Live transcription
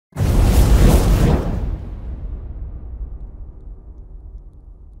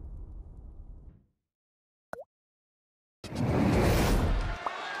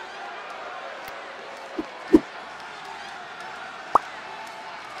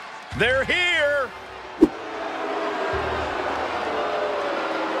They're here.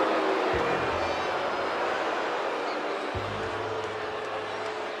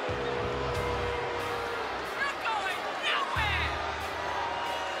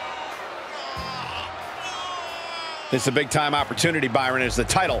 This is a big-time opportunity, Byron, as the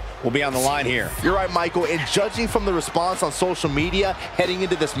title will be on the line here. You're right, Michael, and judging from the response on social media heading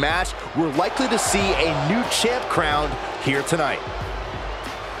into this match, we're likely to see a new champ crowned here tonight.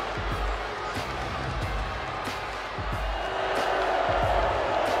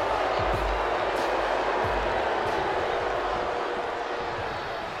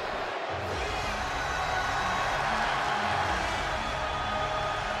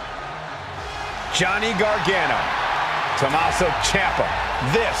 Johnny Gargano, Tommaso Ciampa.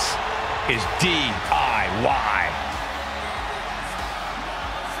 This is DIY.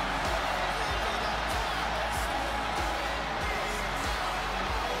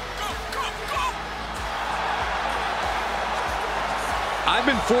 I've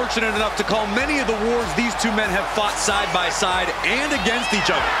been fortunate enough to call many of the wars these two men have fought side by side and against each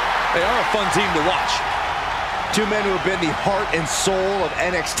other. They are a fun team to watch. Two men who have been the heart and soul of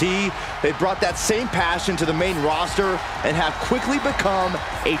NXT. They brought that same passion to the main roster and have quickly become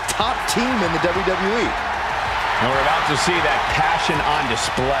a top team in the WWE. And we're about to see that passion on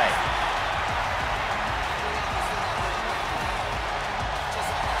display.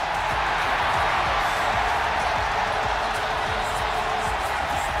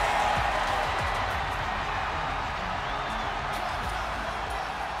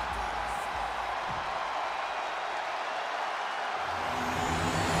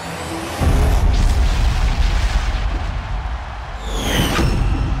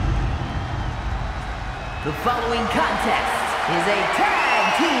 The following contest is a tag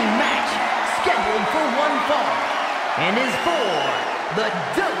team match scheduled for one fall and is for the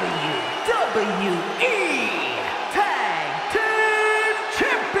WWE Tag Team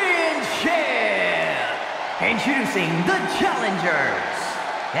Championship. Introducing the challengers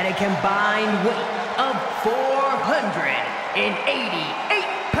at a combined weight of 488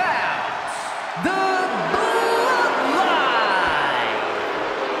 pounds, the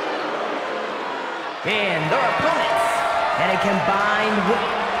and their opponents at a combined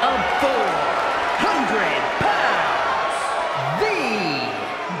weight of 400 pounds, the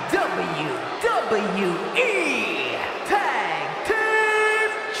WWE Tag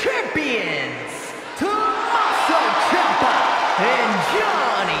Team Champions, Tommaso Ciampa and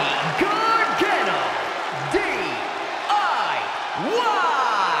Johnny Gargano, DIY.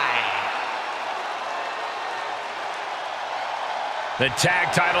 The tag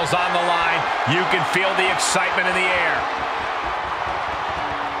title's on the line. You can feel the excitement in the air.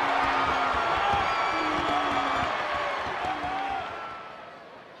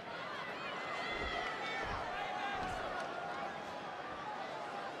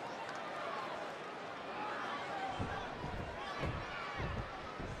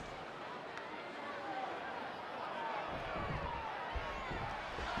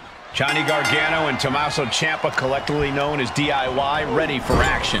 Johnny Gargano and Tommaso Ciampa, collectively known as DIY, ready for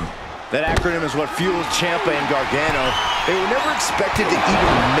action. That acronym is what fuels Ciampa and Gargano. They were never expected to even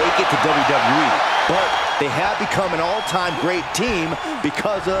make it to WWE, but they have become an all-time great team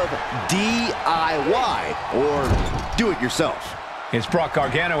because of DIY, or do-it-yourself. It's brought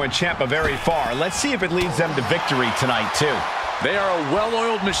Gargano and Ciampa very far. Let's see if it leads them to victory tonight, too. They are a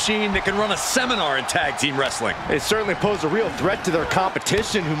well-oiled machine that can run a seminar in tag team wrestling. They certainly pose a real threat to their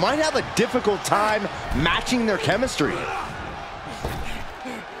competition, who might have a difficult time matching their chemistry.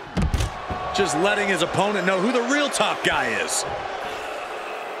 Just letting his opponent know who the real top guy is.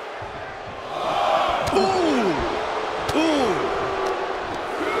 Ooh! Ooh!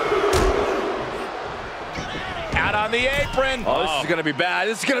 Out on the apron. Oh, this is going to be bad.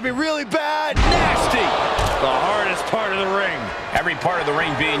 This is going to be really bad. Nasty. The hardest part of the ring. Every part of the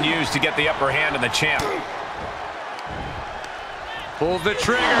ring being used to get the upper hand of the champ. Pulls the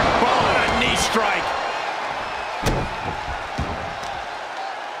trigger. Oh, and a knee strike.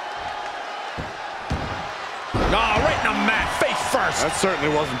 Oh, right in the mat, face first. That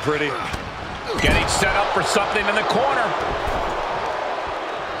certainly wasn't pretty. Getting set up for something in the corner.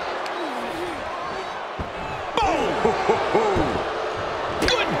 Boom!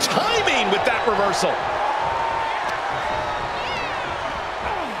 Good timing with that reversal.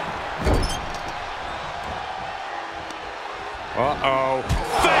 Uh-oh.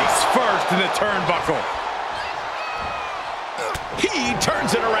 Face first in the turnbuckle. He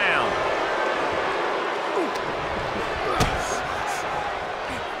turns it around.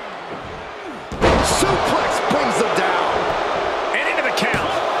 Suplex brings them down. And into the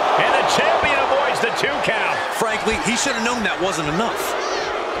count. And complete. He should have known that wasn't enough.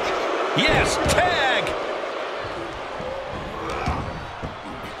 Yes, tag!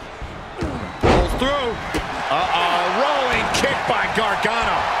 Pulls through. Rolling kick by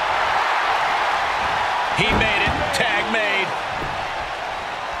Gargano. He made it. Tag made.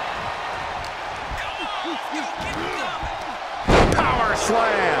 Power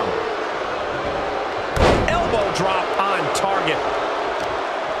slam. Elbow drop on target.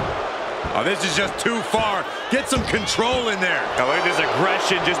 Oh, this is just too far. Get some control in there. Oh, look at this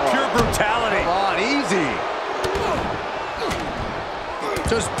aggression, just pure brutality. Come on, easy.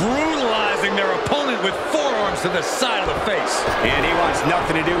 Just brutalizing their opponent with forearms to the side of the face. And he wants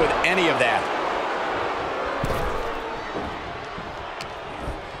nothing to do with any of that.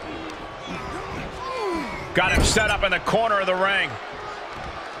 Got him set up in the corner of the ring.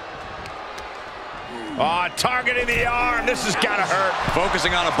 Oh, targeting the arm. This has got to hurt.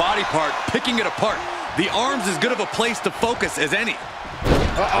 Focusing on a body part, picking it apart. The arm's as good of a place to focus as any.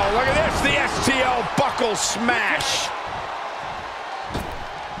 Uh-oh, look at this. The STO buckle smash.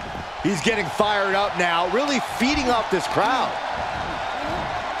 He's getting fired up now, really feeding off this crowd.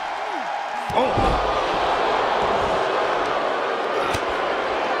 Oh.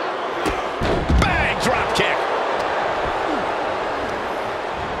 Bang, drop kick.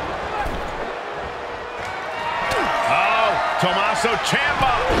 Oh, Tommaso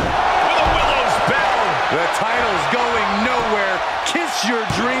Ciampa with a Willow's bell. The title's going nowhere. Kiss your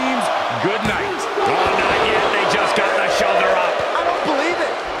dreams. Good night. Oh, not yet. They just got the shoulder up. I don't believe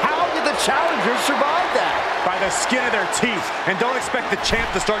it. How did the challengers survive that? By the skin of their teeth. And don't expect the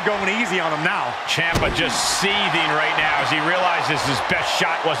champ to start going easy on him now. Ciampa just seething right now as he realizes his best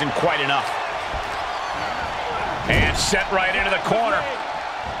shot wasn't quite enough. And set right into the corner.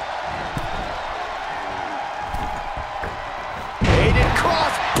 Aided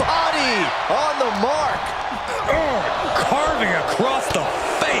cross body on the mark. Carving across the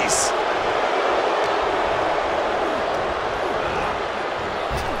face.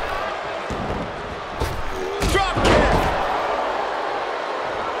 Drop kick.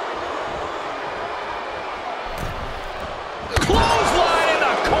 Clothesline in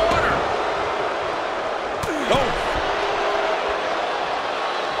the corner. Oh.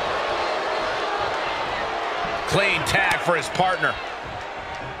 Clean tag for his partner.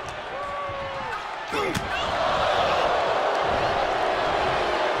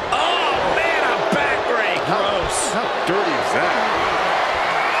 How dirty is that?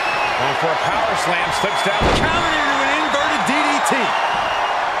 Going for a power slam, slips down. Countered into an inverted DDT.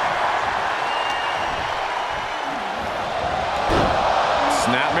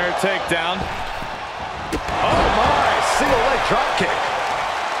 Snapmare takedown. Oh my, single leg drop kick.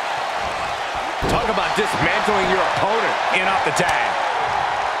 Talk about dismantling your opponent. In off the tag.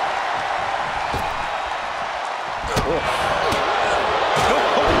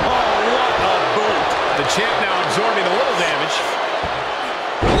 The champ now absorbing a little damage.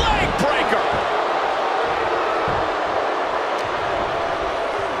 Leg breaker.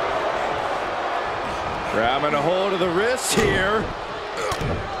 Grabbing a hold of the wrist here.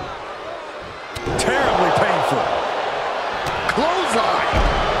 Terribly painful. Clothesline.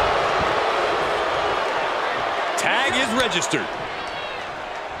 Tag is registered.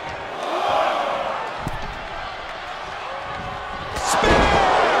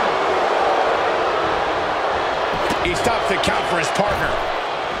 He stops the count for his partner.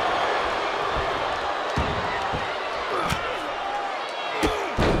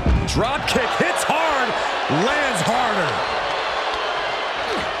 Drop kick hits hard, lands harder.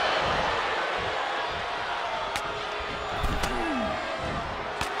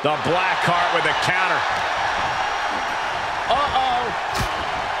 The black heart with the counter. Uh-oh.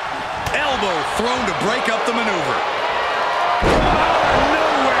 Elbow thrown to break up the maneuver.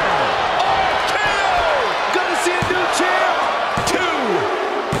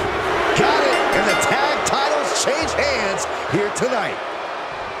 Change hands here tonight.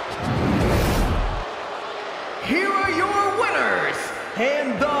 Here are your winners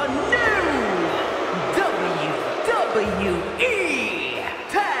and the new WWE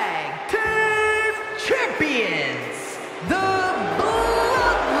Tag Team Champions, the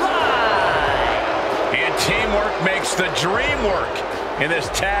Bloodline. And teamwork makes the dream work in this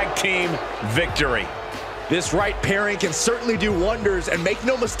tag team victory. This right pairing can certainly do wonders, and make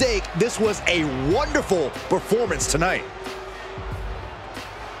no mistake, this was a wonderful performance tonight.